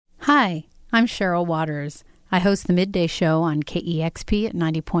Hi, I'm Cheryl Waters. I host the Midday Show on KEXP at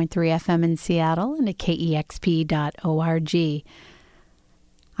 90.3 FM in Seattle and at kexp.org.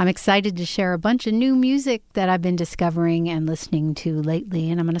 I'm excited to share a bunch of new music that I've been discovering and listening to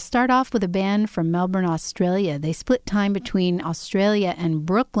lately, and I'm going to start off with a band from Melbourne, Australia. They split time between Australia and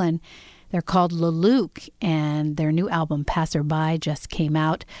Brooklyn. They're called Leluc, and their new album, Passerby, just came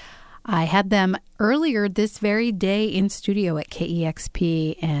out. I had them earlier this very day in studio at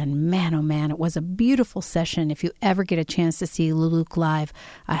KEXP, and man, oh man, it was a beautiful session. If you ever get a chance to see Leluc live,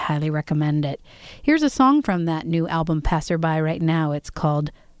 I highly recommend it. Here's a song from that new album, Passerby, right now. It's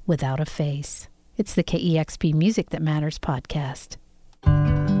called Without a Face. It's the KEXP Music That Matters podcast.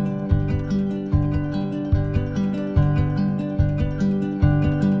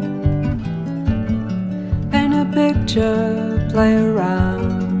 Paint a picture, play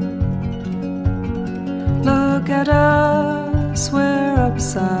around. Look at us, we're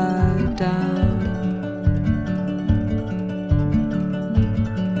upside down.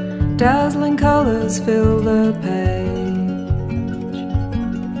 Dazzling colors fill the page.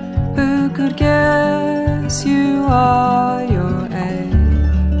 Who could guess you are your age?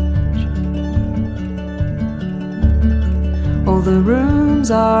 All the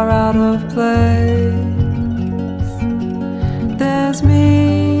rooms are out of place. There's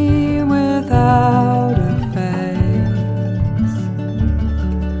me without a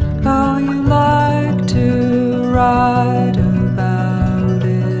oh, you like to write about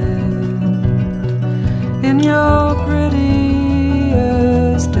it in your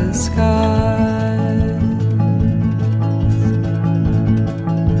prettiest disguise.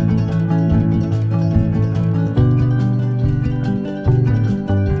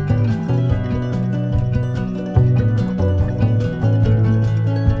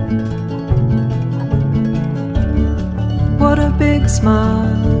 What a big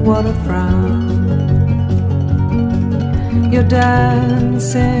smile, what a frown. You're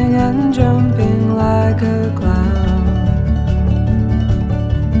dancing and jumping like a clown.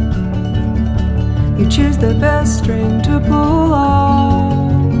 You choose the best string to pull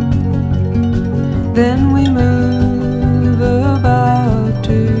on. Then we move about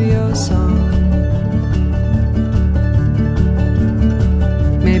to your song.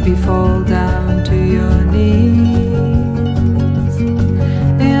 Maybe fall down to your knees.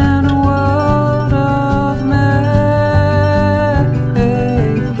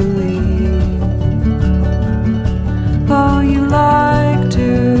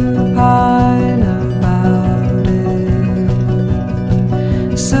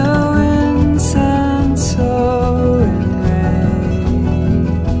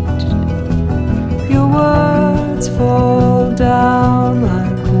 Down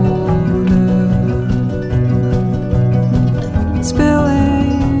like water,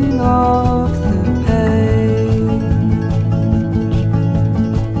 spilling off the page.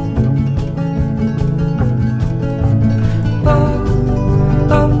 Oh, oh,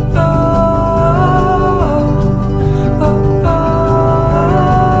 oh, oh, oh, oh.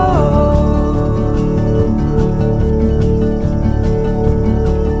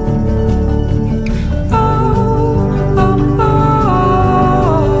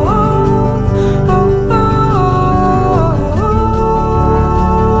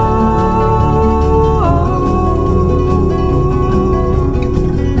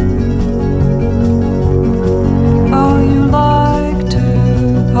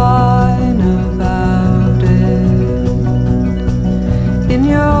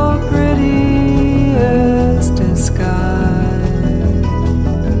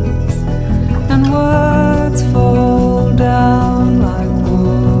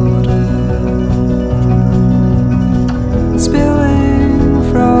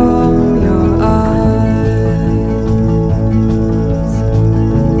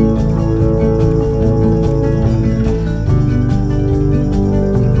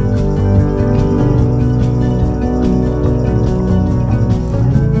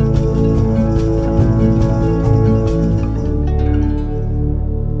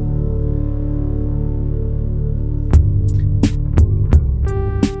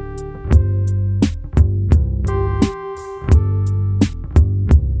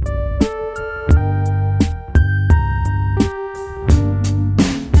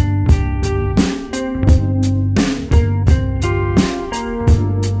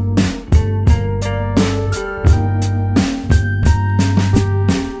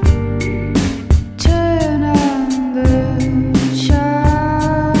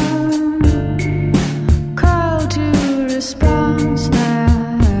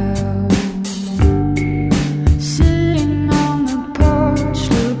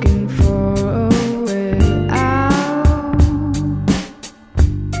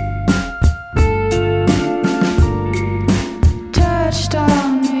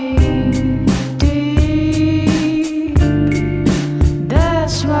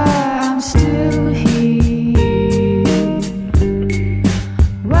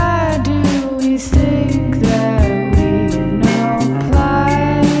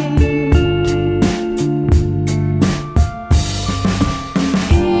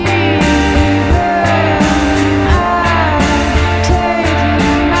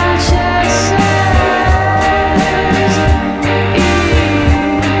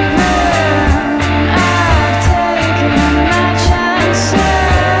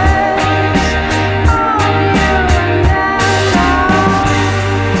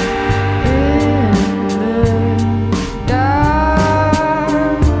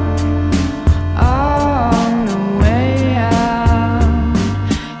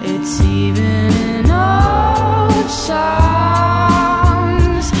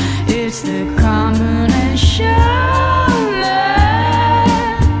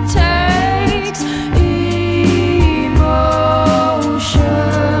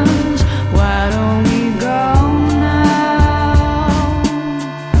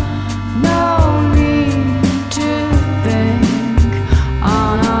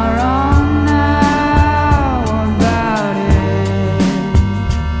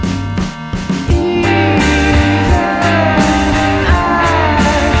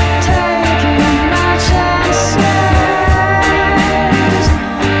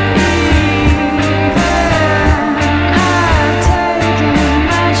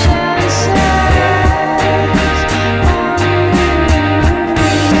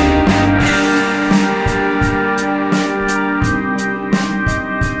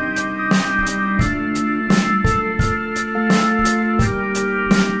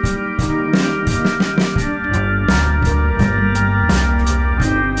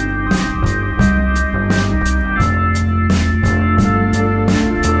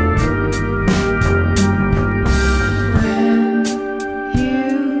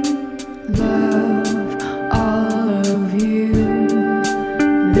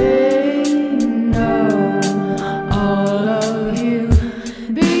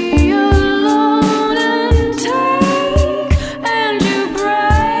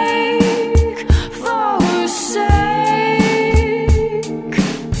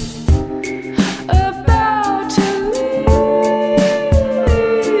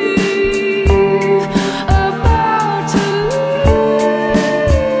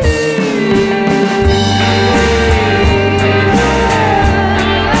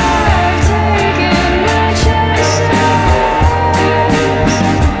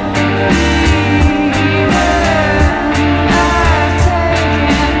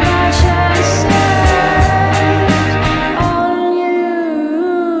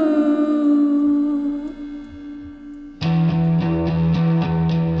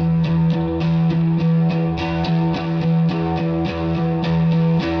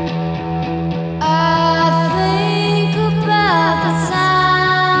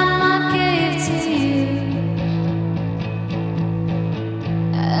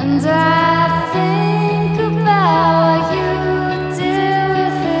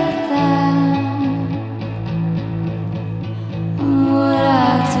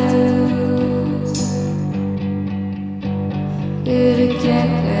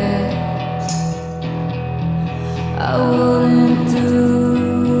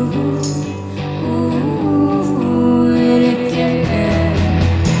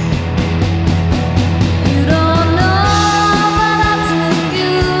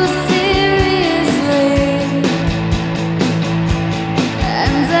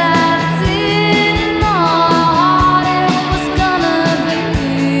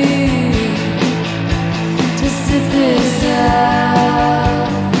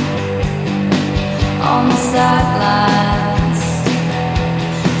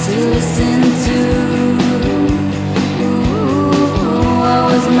 to listen to what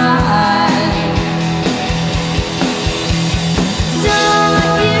was mine.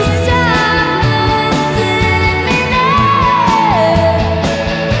 Don't you stop missing me now.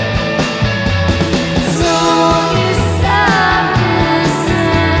 Don't you stop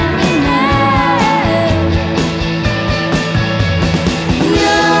missing me now.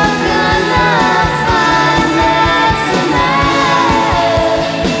 You're gonna find that tonight.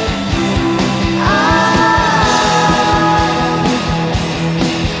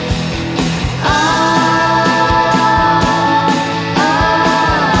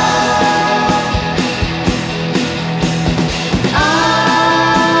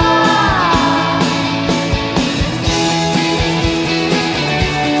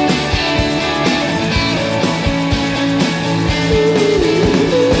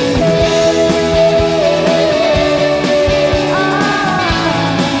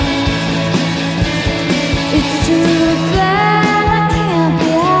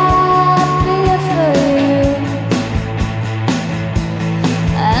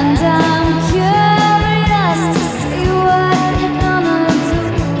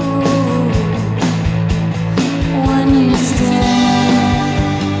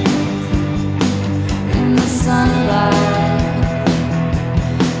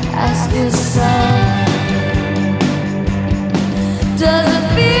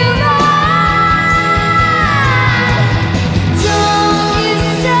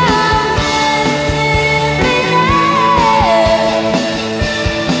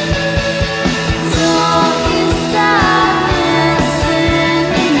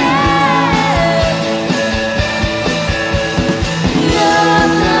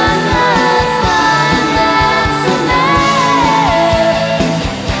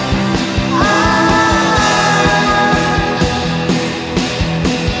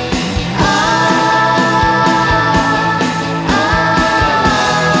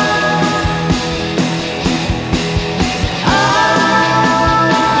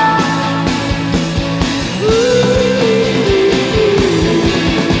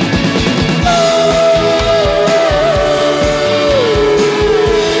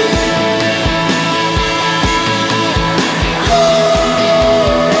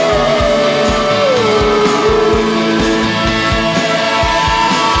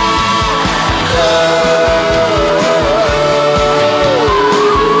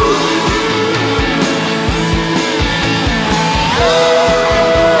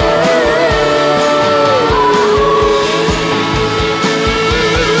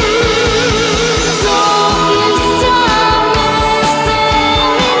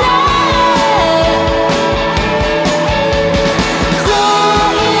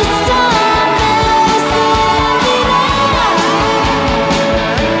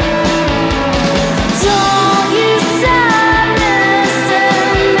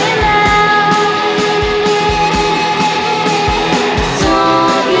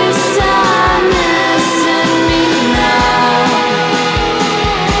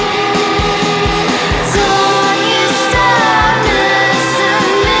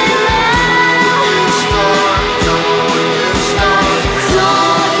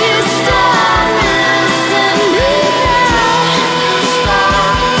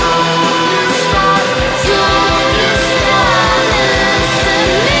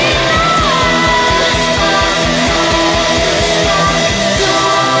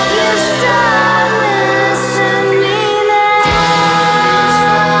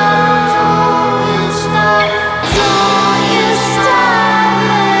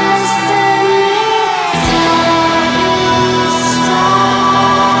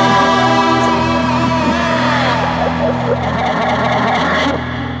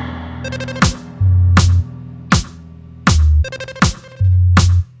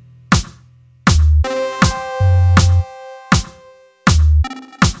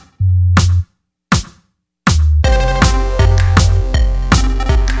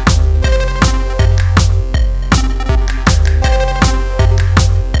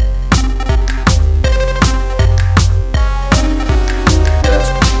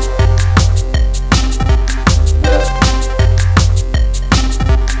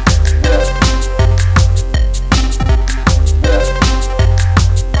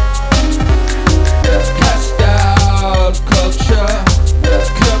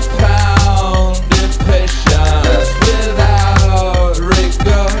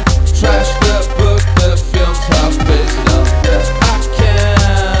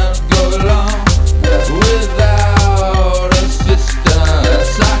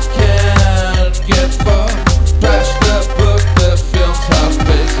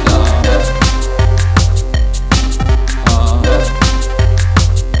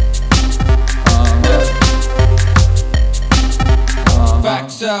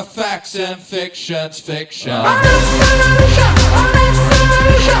 facts and fiction's fiction.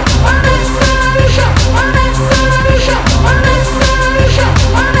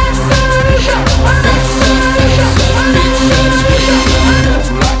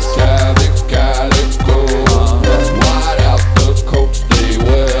 Black Sabbath calico, white out the coats they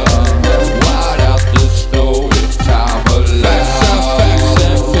wear, white out the snow, it's time of life. Facts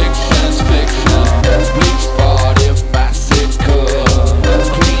and fiction's fiction, bleach body massacre,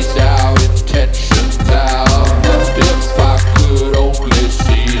 cleaned our intentions out. If I could only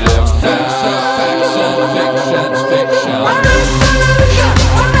see them now. Facts and fiction's fiction.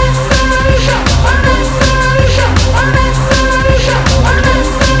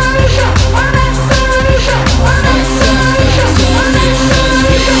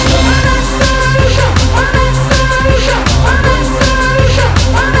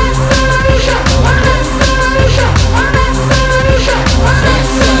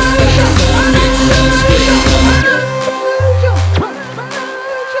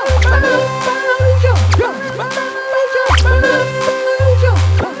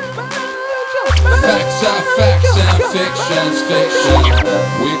 Facts and fiction's fiction.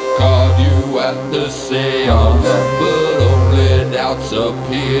 We caught you at the seance, but only doubts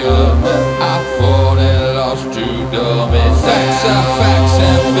appear. I thought and lost you, dummy. Facts and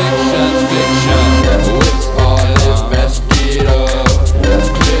fiction's fiction. It's all investigator,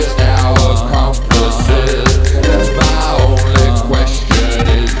 clears our accomplices. My only question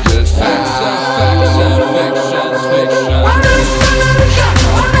is just facts and fiction's fiction.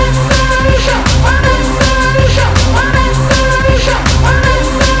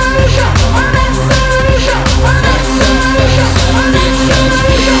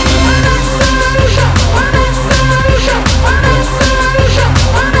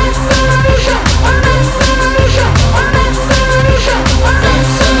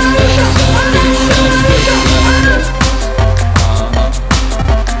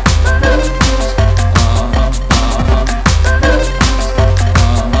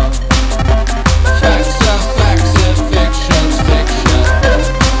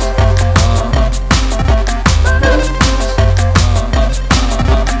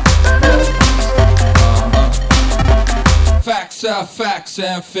 Facts and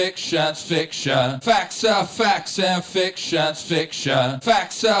fiction's fiction. Facts and fiction's fiction.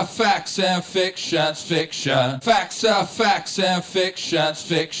 Facts and fiction's fiction. Facts and fiction's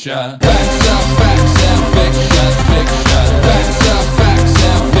fiction. Facts and fiction's fiction. Facts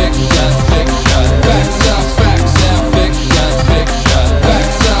and fiction's fiction. Facts and fiction's fiction.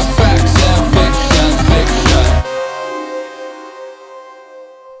 Facts and fiction's fiction.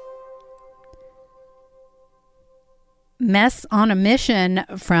 Mess on a Mission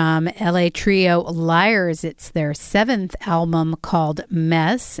from LA trio Liars. It's their 7th album called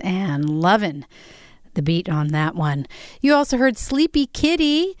Mess, and lovin' the beat on that one. You also heard Sleepy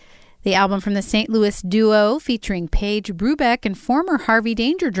Kitty, the album from the St. Louis duo featuring Paige Brubeck and former Harvey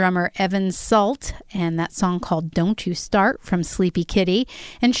Danger drummer Evan Salt, and that song called Don't You Start from Sleepy Kitty,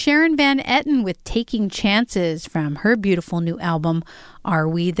 and Sharon Van Etten with Taking Chances from her beautiful new album Are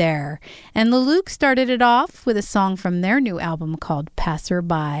We There? And the Luke started it off with a song from their new album called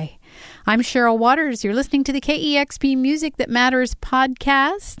Passerby. I'm Cheryl Waters. You're listening to the KEXP Music That Matters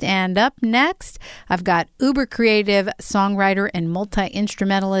podcast. And up next, I've got uber creative songwriter and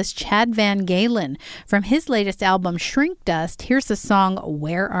multi-instrumentalist Chad Van Galen. From his latest album, Shrink Dust, here's the song,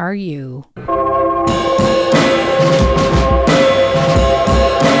 Where Are You?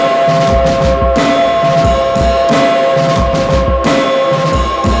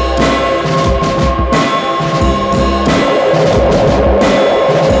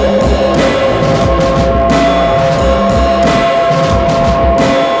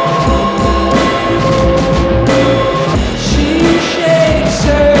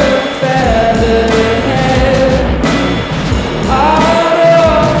 Out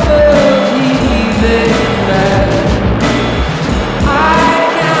of the heat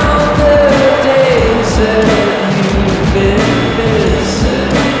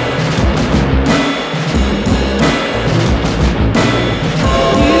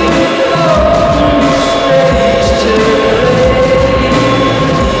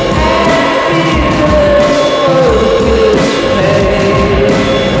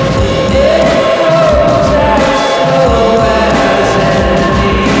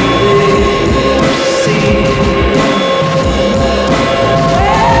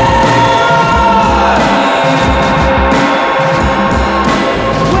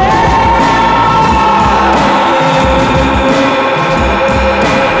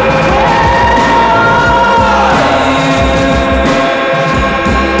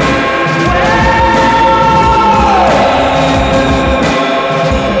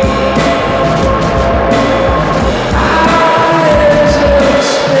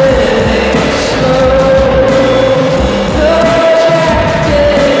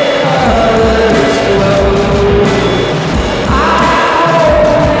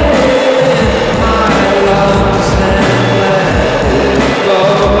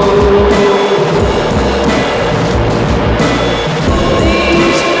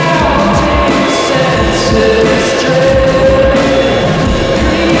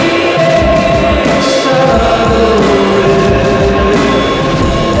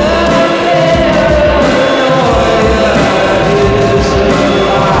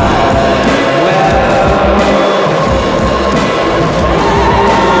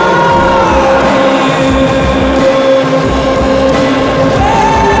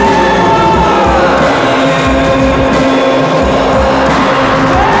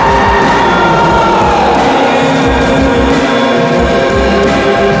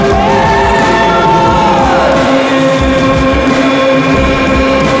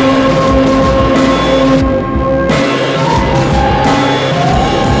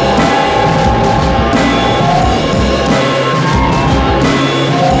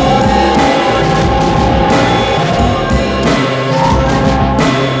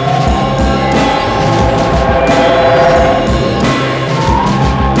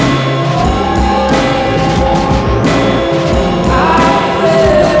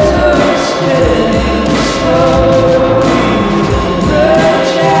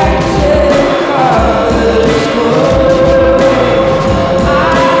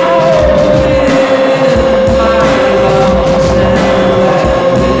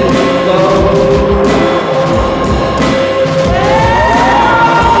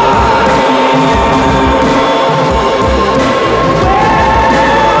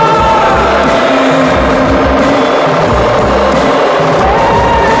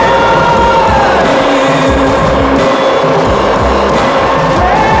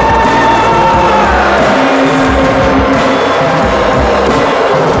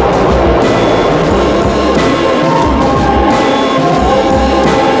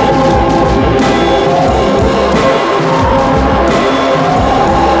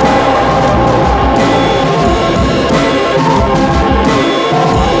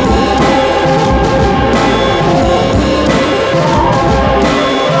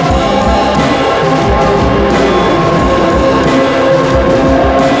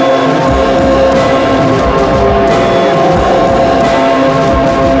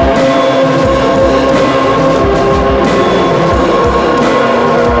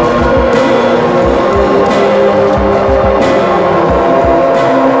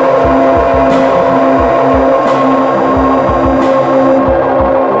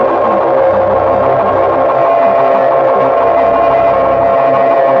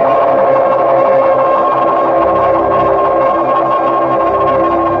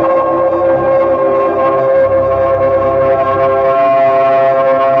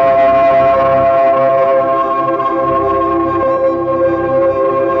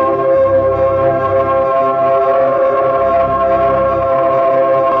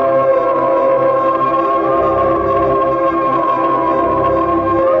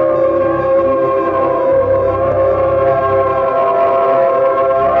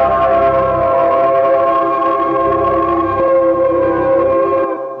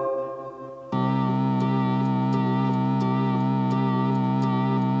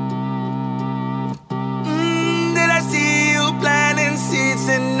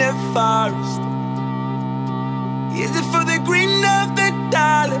the forest? Is it for the green of the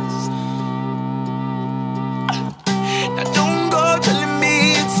dollars? Now don't go telling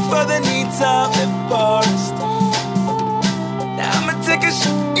me it's for the needs of the forest. Now I'ma take a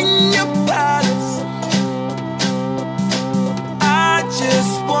shot in your palace. I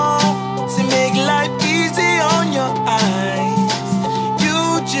just want to make life easy on your eyes.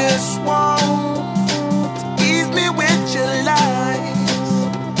 You just want to ease me with your lies.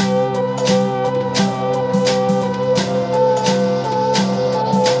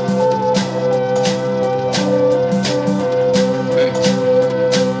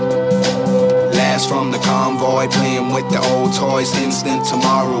 From the convoy, playing with the old toys, instant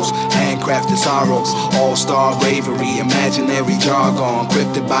tomorrows, handcrafted sorrows, all-star bravery, imaginary jargon,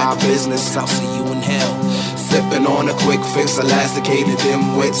 encrypted by business. I'll see you in hell. Sipping on a quick fix, elasticated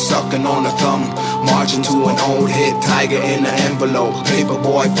dimwit, sucking on a thumb, marching to an old hit, tiger in an envelope,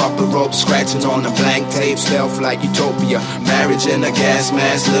 paperboy, puppet rope, scratching on a blank tape, stealth like utopia, marriage in a gas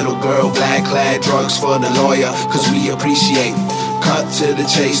mask, little girl, black clad, drugs for the lawyer, cause we appreciate. Cut to the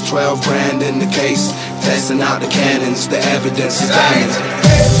chase, 12 grand in the case, testing out the cannons, the evidence is damning.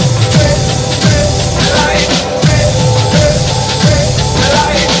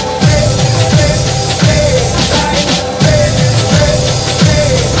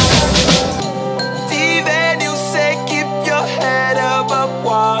 Steven, you say keep your head above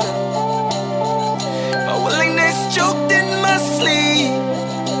water. My willingness choked in my sleeve.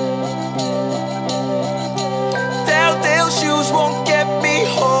 Telltale shoes won't get me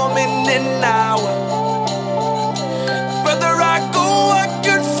home in an hour. Further I go, I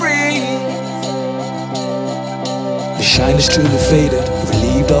could freeze. The shine is truly faded,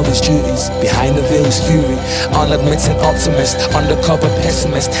 relieved of his duties. Behind the veil is fury, unadmitting optimist, undercover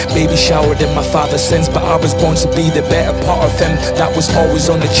pessimist. Baby showered in my father's sins, but I was born to be the better part of him. That was always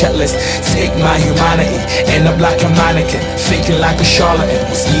on the checklist. Take my humanity, end up like a mannequin, thinking like a charlatan.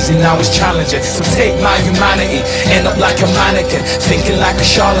 It's easy, now it's challenging. So take my humanity, end up like a mannequin, thinking like a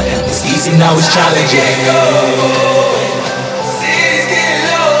charlatan. It's easy, now it's challenging.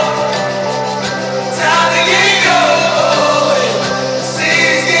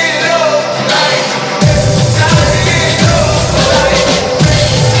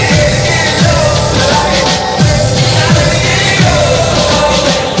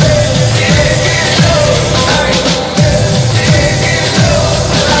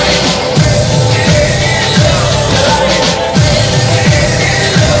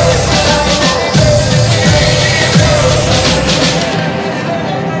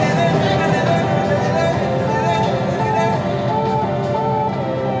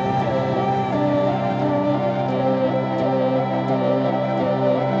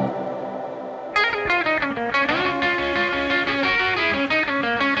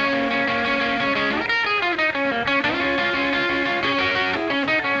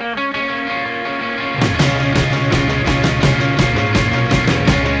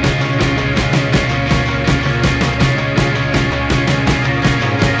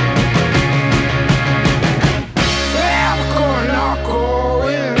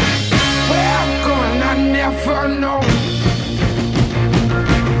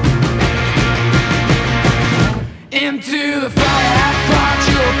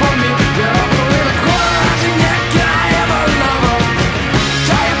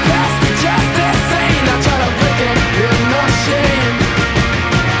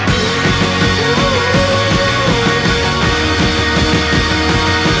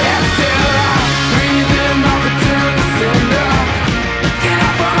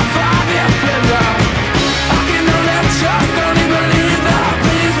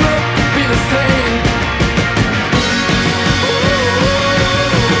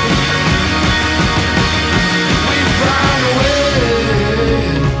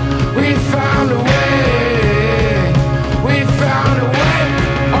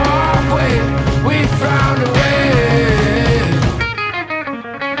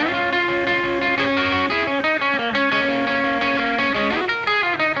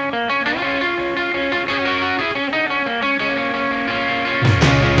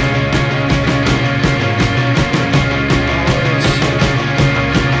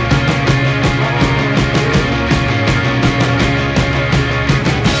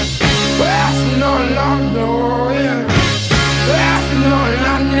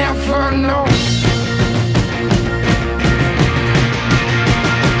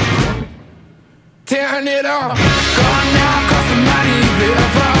 Tearing it up, gone now, cross the mighty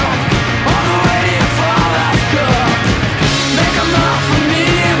river. On the way to fall, that's good. Make a mark for me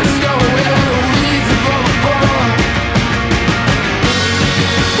in the snow where the weeds are overgrown.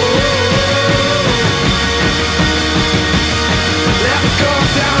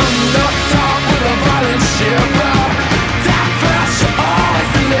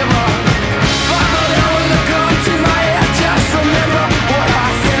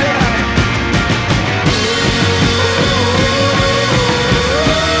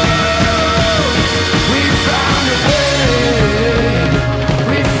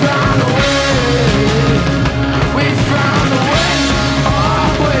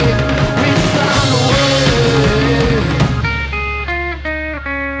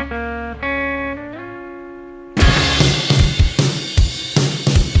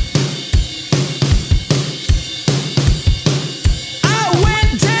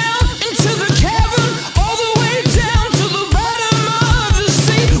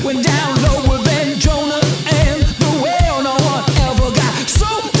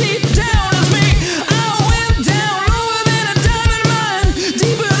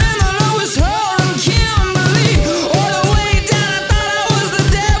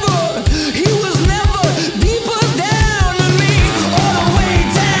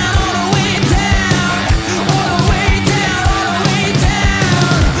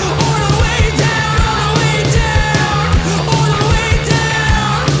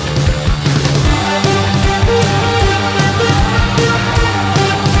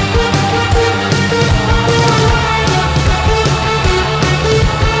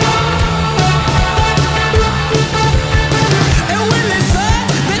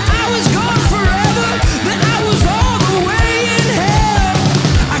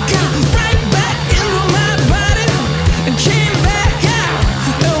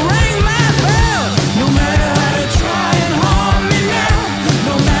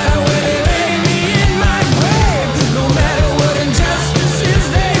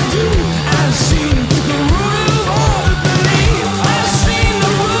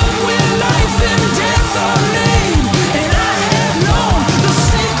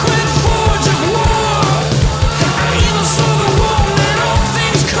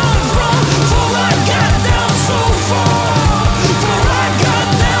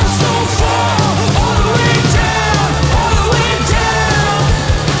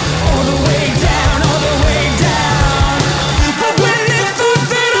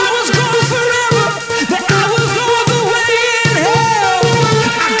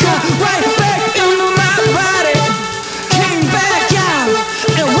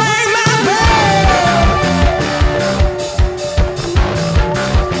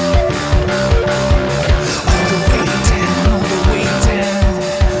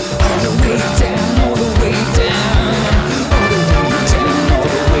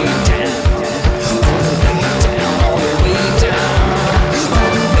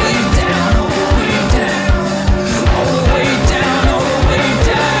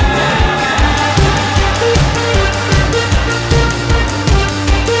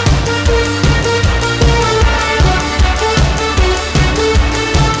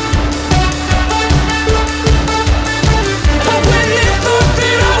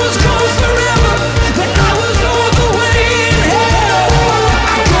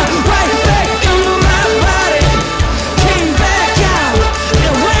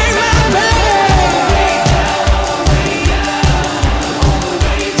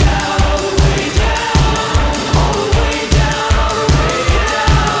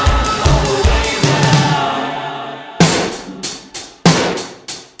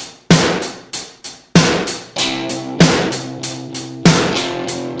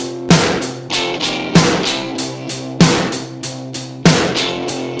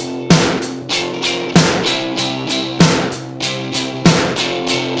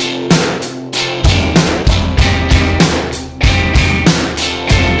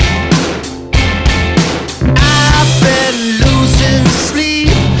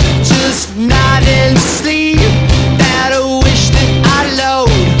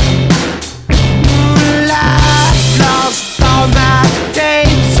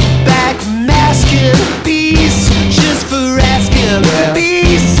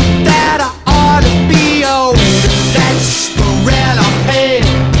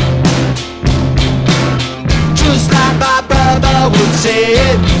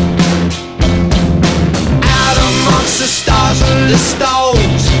 the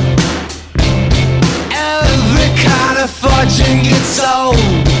stones. Every kind of fortune gets sold.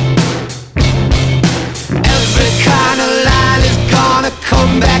 Every kind of line is gonna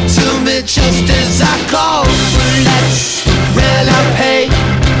come back to me just as I go. That's the rent I pay,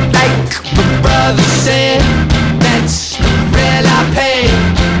 like my brother said. That's the rent I pay.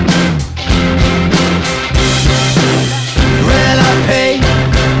 Rent I pay,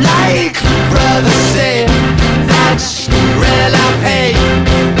 like my brother said. That's the rent I pay.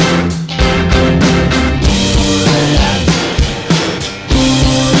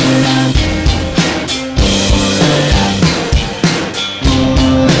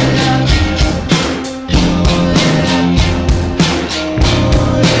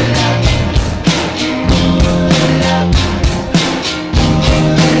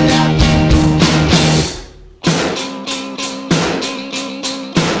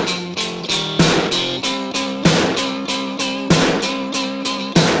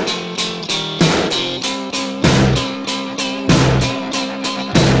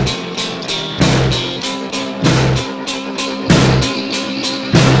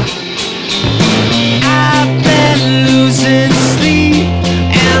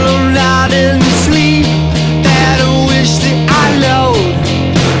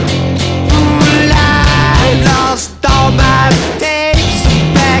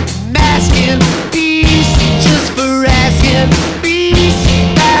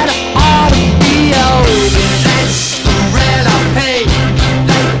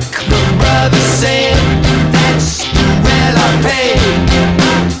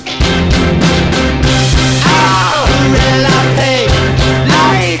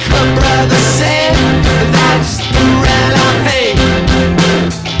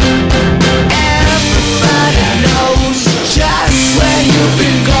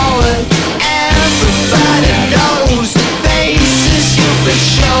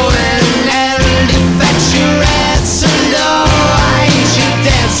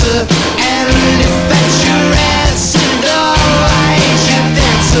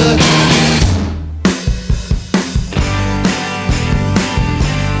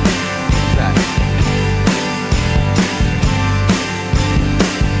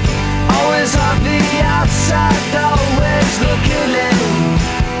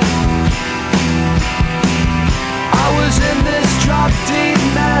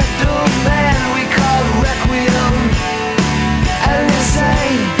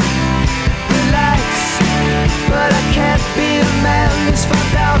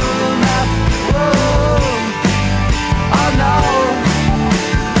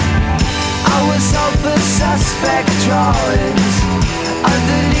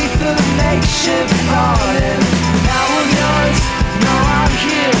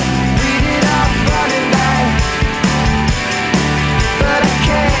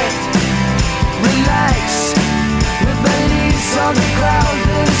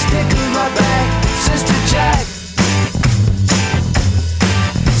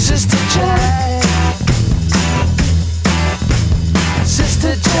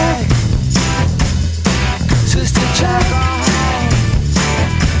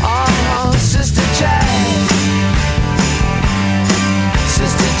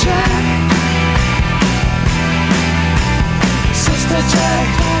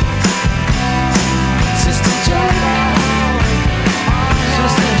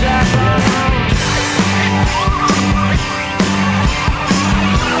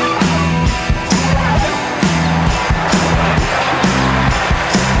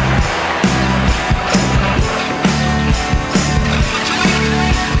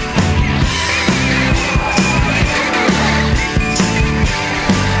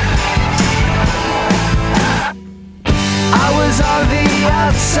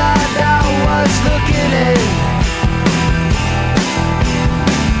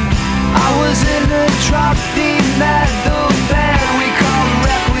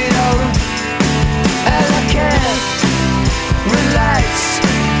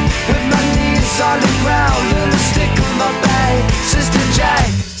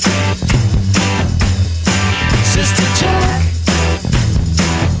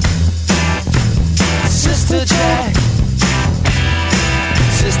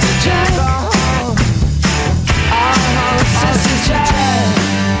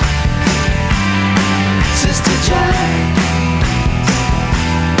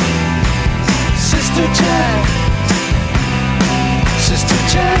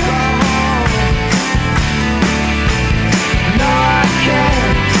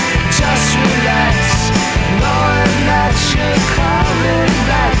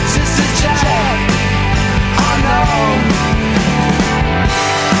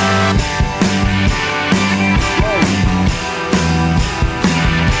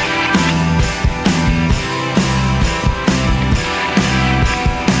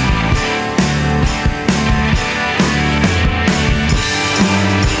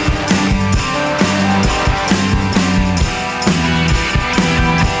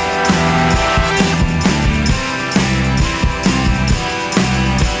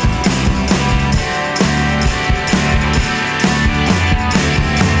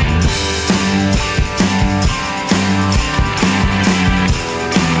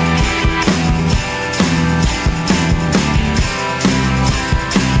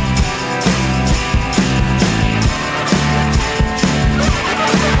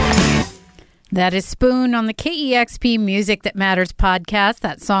 That is Spoon on the KEXP Music That Matters podcast.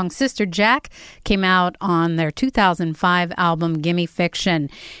 That song, Sister Jack, came out on their 2005 album, Gimme Fiction.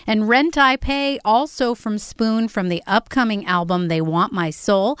 And Rent I Pay, also from Spoon, from the upcoming album, They Want My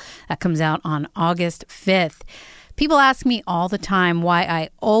Soul. That comes out on August 5th. People ask me all the time why I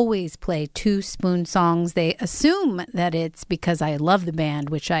always play two Spoon songs. They assume that it's because I love the band,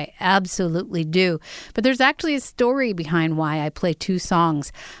 which I absolutely do. But there's actually a story behind why I play two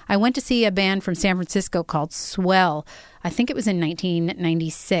songs. I went to see a band from San Francisco called Swell. I think it was in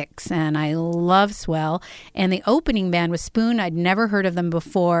 1996, and I love Swell. And the opening band was Spoon. I'd never heard of them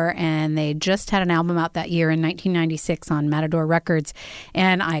before, and they just had an album out that year in 1996 on Matador Records.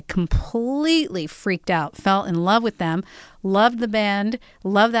 And I completely freaked out, fell in love with them, loved the band,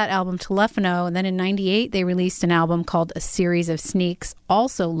 loved that album, Telefono. And then in 98, they released an album called A Series of Sneaks.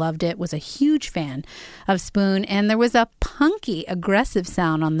 Also loved it, was a huge fan of Spoon. And there was a punky, aggressive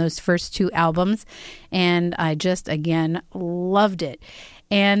sound on those first two albums. And I just, again, loved it.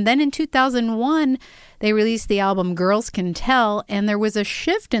 And then in 2001, they released the album Girls Can Tell, and there was a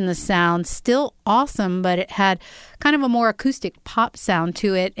shift in the sound, still awesome, but it had kind of a more acoustic pop sound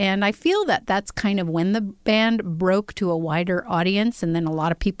to it. And I feel that that's kind of when the band broke to a wider audience. And then a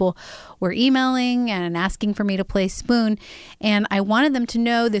lot of people were emailing and asking for me to play Spoon. And I wanted them to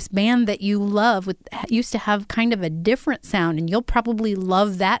know this band that you love used to have kind of a different sound, and you'll probably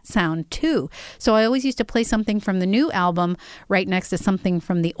love that sound too. So I always used to play something from the new album right next to something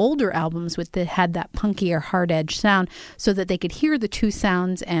from the older albums that had that punky or hard edge sound, so that they could hear the two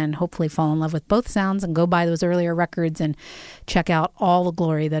sounds and hopefully fall in love with both sounds and go buy those earlier records and check out all the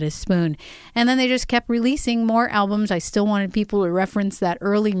glory that is Spoon. And then they just kept releasing more albums. I still wanted people to reference that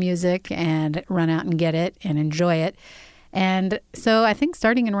early music and run out and get it and enjoy it. And so I think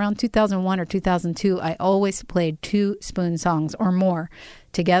starting in around 2001 or 2002, I always played two Spoon songs or more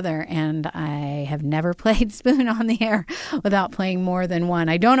together, and I have never played Spoon on the air without playing more than one.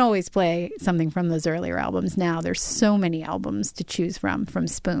 I don't always play something from those earlier albums now. There's so many albums to choose from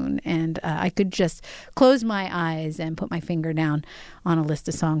Spoon, and I could just close my eyes and put my finger down on a list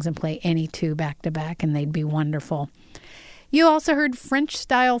of songs and play any two back to back, and they'd be wonderful. You also heard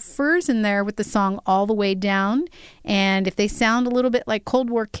French-style Furs in there with the song All the Way Down. And if they sound a little bit like Cold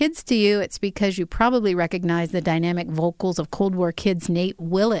War Kids to you, it's because you probably recognize the dynamic vocals of Cold War Kids' Nate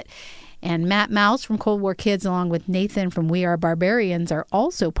Willett. And Matt Mouse from Cold War Kids, along with Nathan from We Are Barbarians, are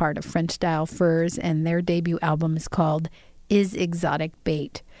also part of French-style Furs, and their debut album is called Is Exotic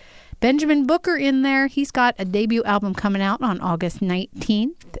Bait. Benjamin Booker in there. He's got a debut album coming out on August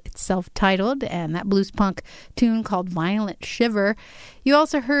 19th. It's self-titled, and that blues punk tune called Violent Shiver. You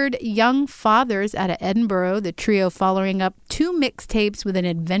also heard Young Fathers out of Edinburgh, the trio following up two mixtapes with an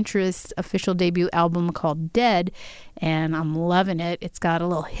adventurous official debut album called Dead, and I'm loving it. It's got a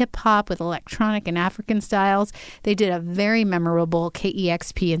little hip-hop with electronic and African styles. They did a very memorable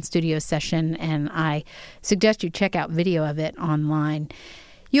KEXP in studio session, and I suggest you check out video of it online.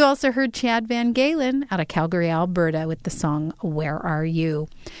 You also heard Chad Van Galen out of Calgary, Alberta with the song Where Are You?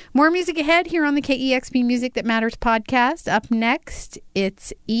 More music ahead here on the KEXP Music That Matters podcast. Up next,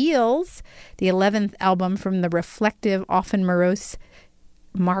 it's Eels, the 11th album from the reflective, often morose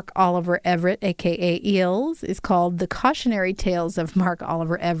Mark Oliver Everett, a.k.a. Eels, is called The Cautionary Tales of Mark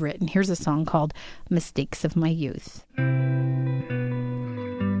Oliver Everett. And here's a song called Mistakes of My Youth.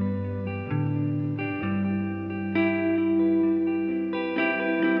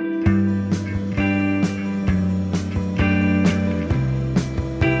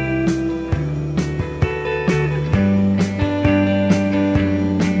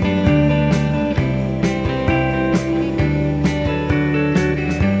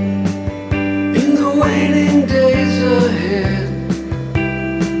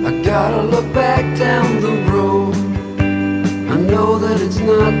 Gotta look back down the road. I know that it's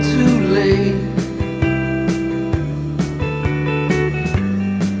not too late.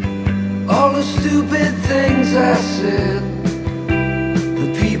 All the stupid things I said,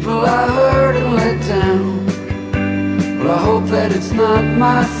 the people I hurt and let down, well, I hope that it's not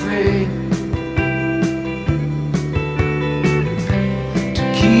my fate to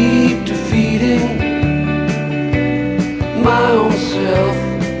keep defeating my own self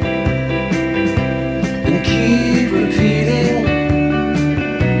and keep repeating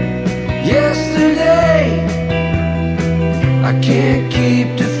yesterday. I can't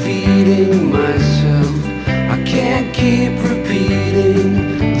keep defeating myself. I can't keep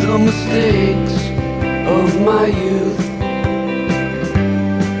repeating the mistakes of my youth.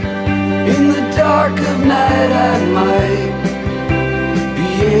 In the dark of night I might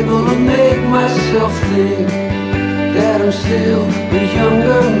be able to make myself think that I'm still a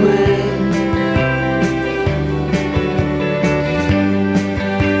younger man.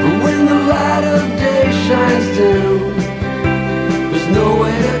 light of day shines down. There's no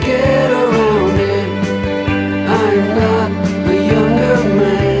way to get around it. I'm not a younger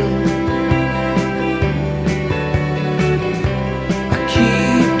man. I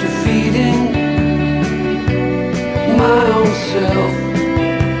keep defeating my own self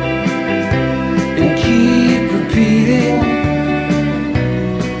and keep repeating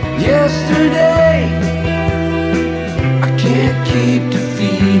yesterday. I can't keep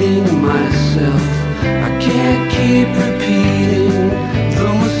defeating myself. I can't keep repeating the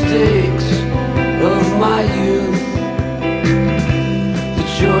mistakes of my youth. The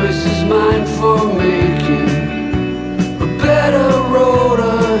choice is mine for making a better road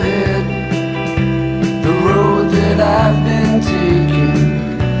ahead. The road that I've been taking,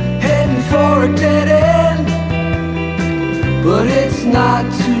 heading for a dead end. But it's not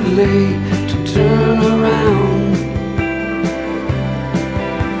too late to turn around.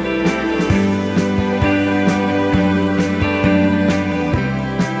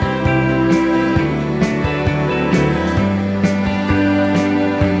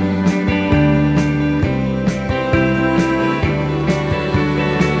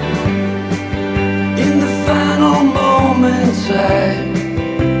 I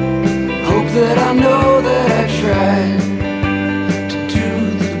hope that I know that I tried to do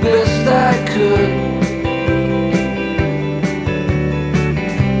the best I could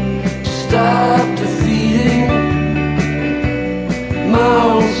to stop defeating my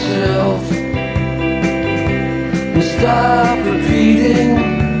own self and stop repeating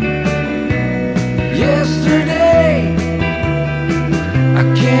yesterday. I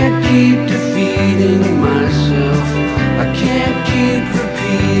can't keep defeating myself. I can't keep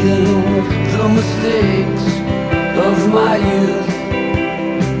repeating the mistakes of my youth.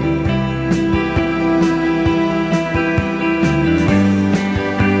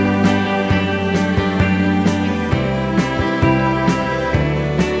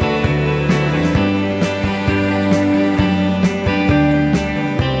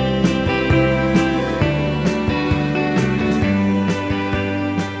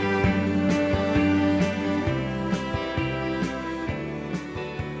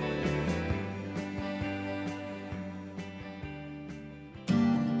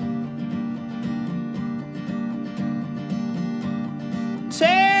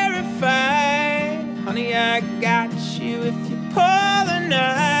 Terrified, honey, I got you if you pull the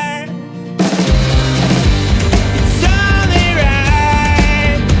knife. It's only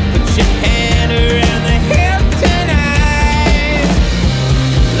right. Put your hand around the hill tonight.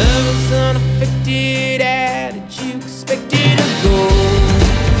 Love is unaffected, how did you expect it to go?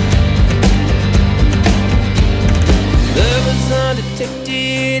 Love is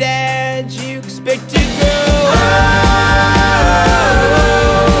undetected, how did you expect it to go?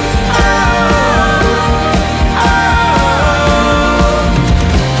 Oh,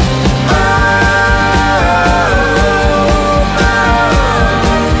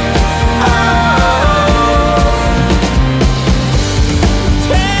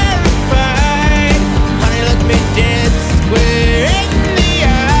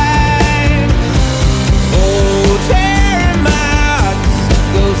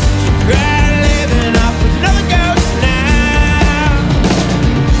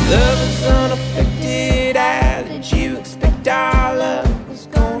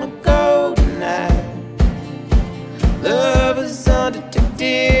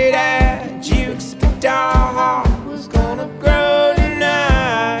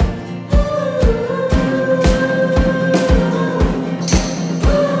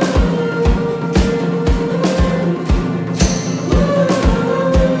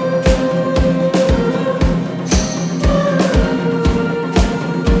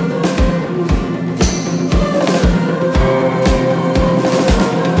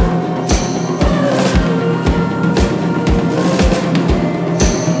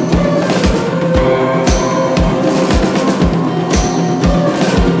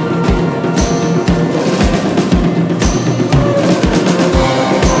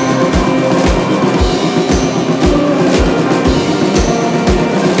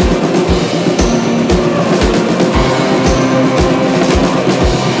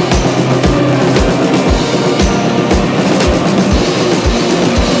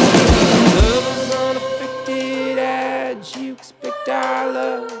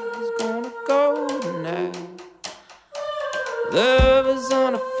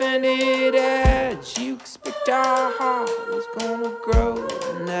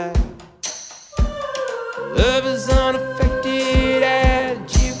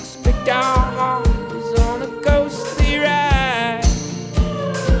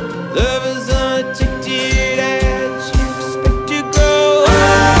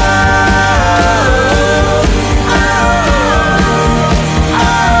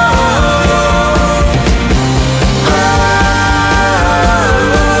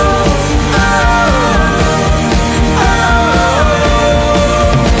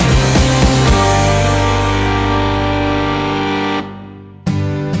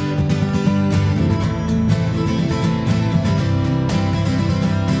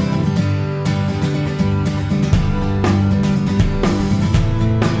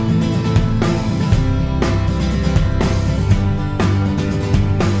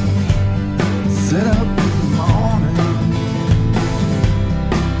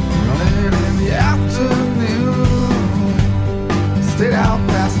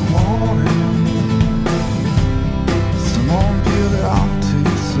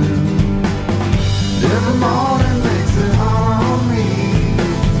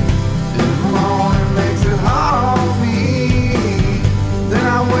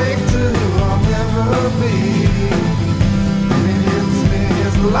 wake to who I'll never be. And it hits me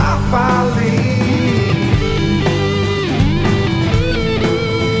as the life I lead.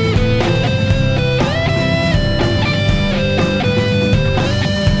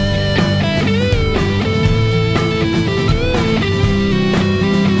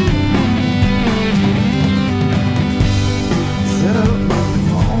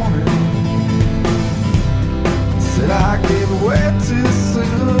 Too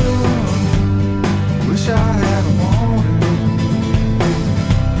soon. Wish I had a warning.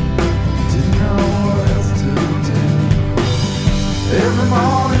 Didn't know what else to do. Every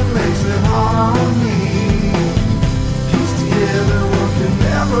morning makes it hard on me. Piece together what could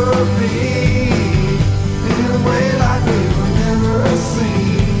never be. In a way like we were never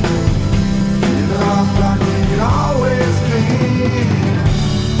seen. In a life like we could always be.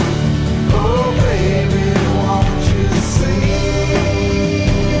 Oh baby, won't you see?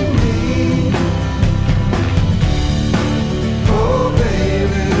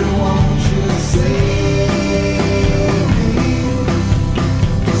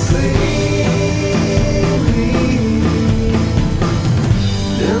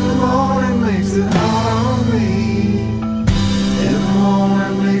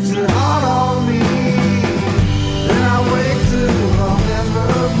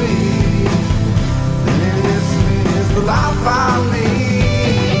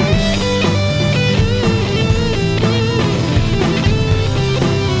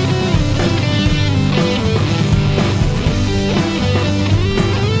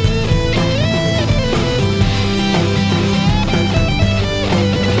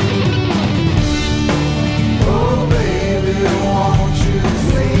 Oh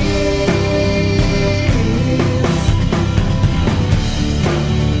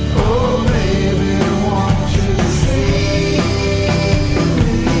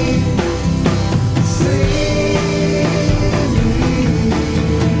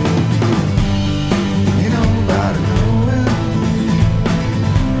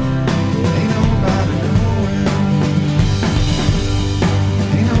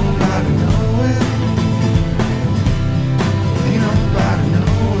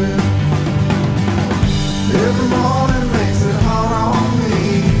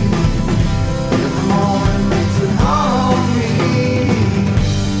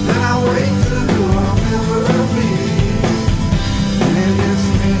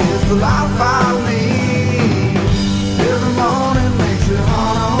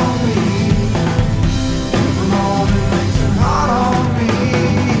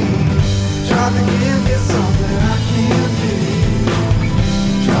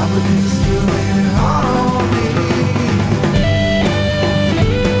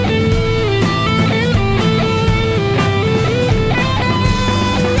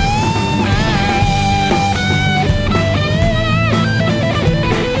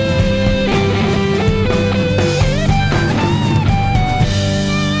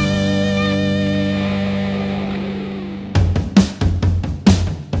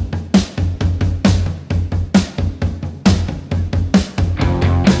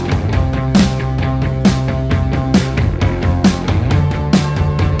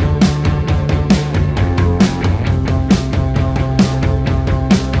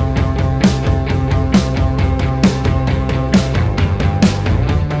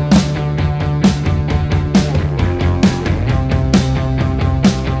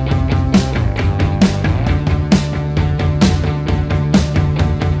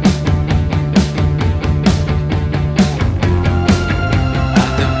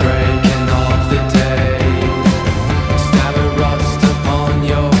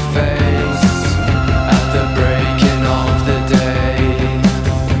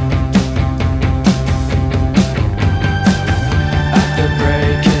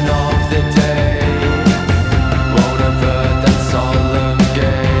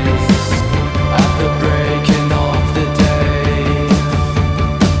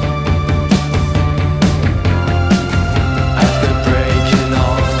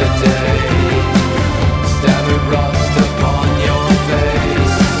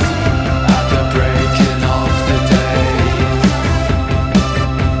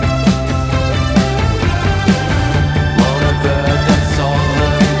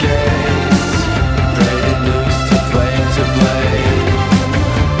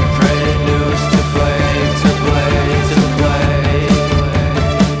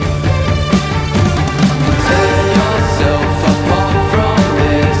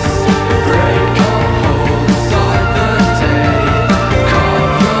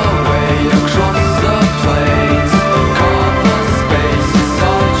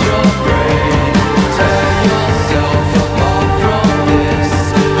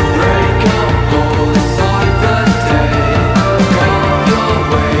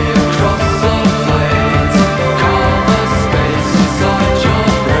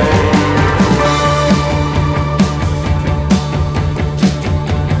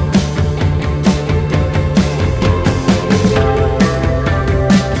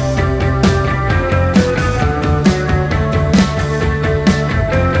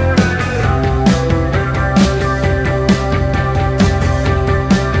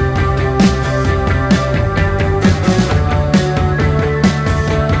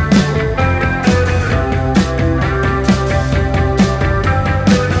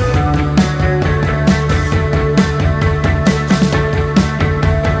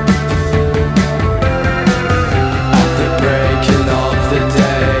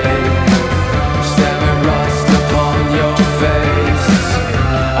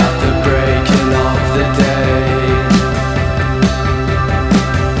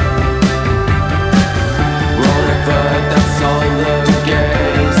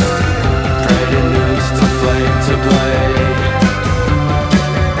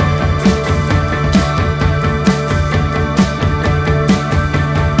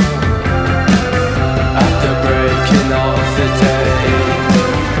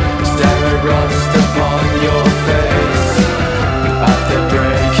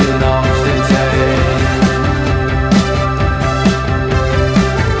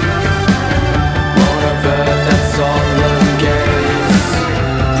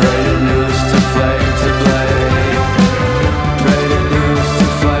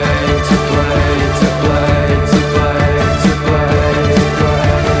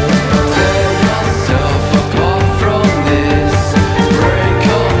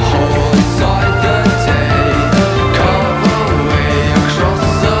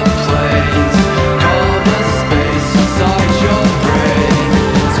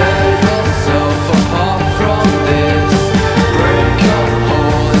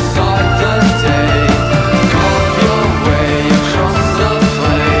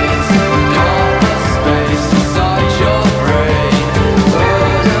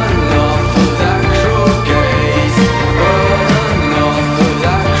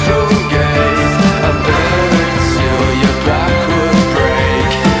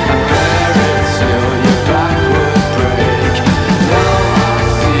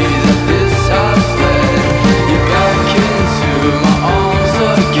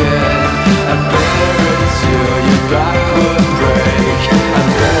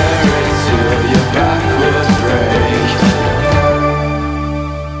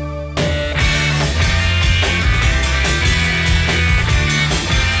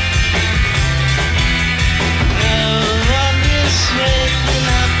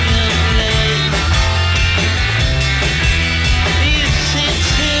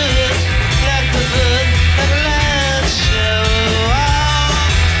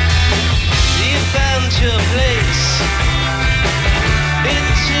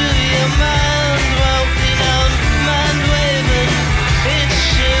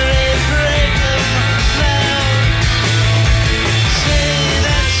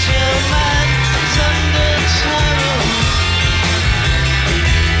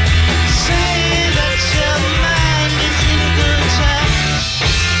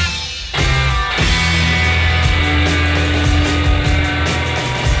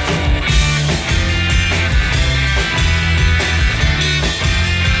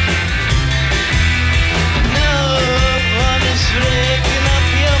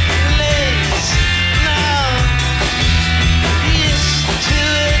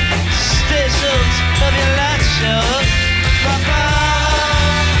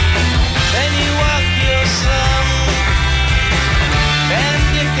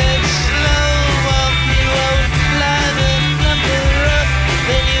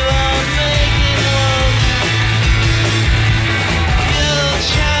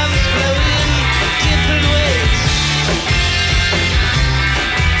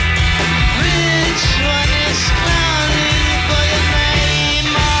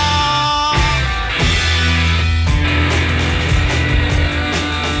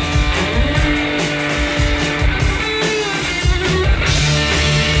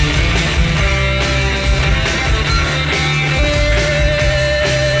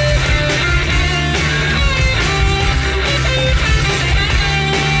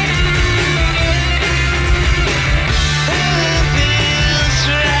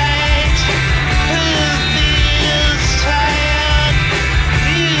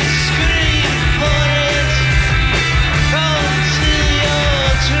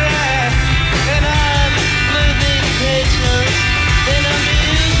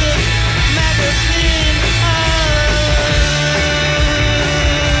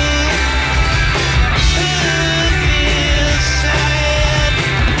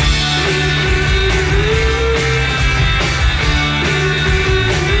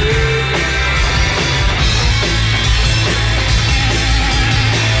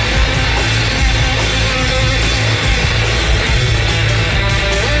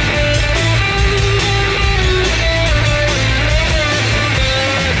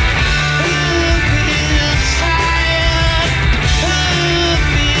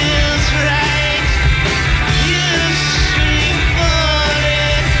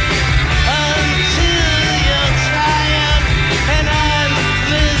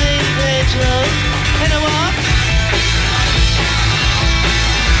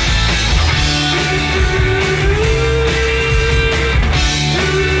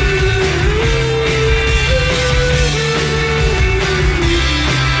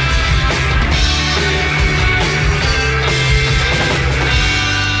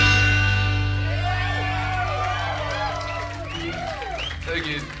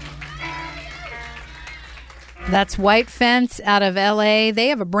That's White Fence out of LA. They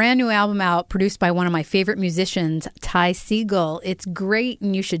have a brand new album out produced by one of my favorite musicians, Ty Segall. It's great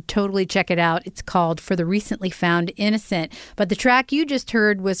and you should totally check it out. It's called For the Recently Found Innocent. But the track you just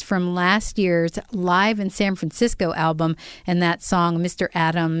heard was from last year's Live in San Francisco album, and that song, Mr.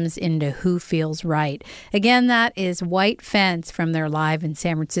 Adams into Who Feels Right. Again, that is White Fence from their Live in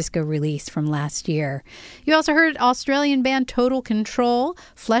San Francisco release from last year. You also heard Australian band Total Control.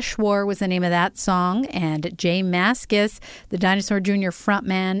 Flesh War was the name of that song, and Jay Mascis, the Dinosaur Jr.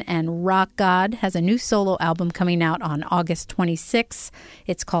 frontman and rock god, has a new solo album coming out on August 26th.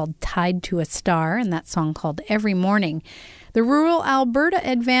 It's called Tied to a Star, and that song called Every Morning. The Rural Alberta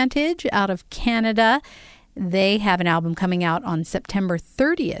Advantage out of Canada, they have an album coming out on September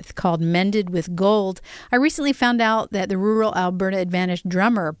 30th called Mended with Gold. I recently found out that the Rural Alberta Advantage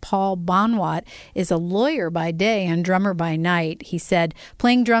drummer, Paul Bonwat, is a lawyer by day and drummer by night. He said,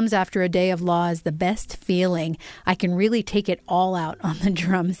 "Playing drums after a day of law is the best feeling. I can really take it all out on the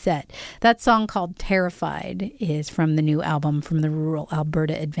drum set." That song called Terrified is from the new album from the Rural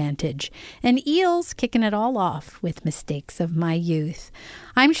Alberta Advantage. And Eels kicking it all off with Mistakes of My Youth.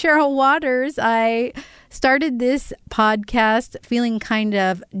 I'm Cheryl Waters. I started this podcast feeling kind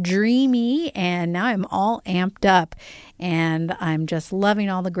of dreamy, and now I'm all amped up. And I'm just loving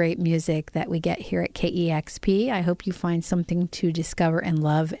all the great music that we get here at KEXP. I hope you find something to discover and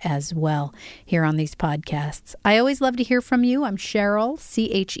love as well here on these podcasts. I always love to hear from you. I'm Cheryl,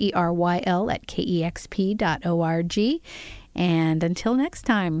 CHERYL at KEXP.org. And until next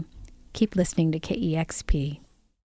time, keep listening to KEXP.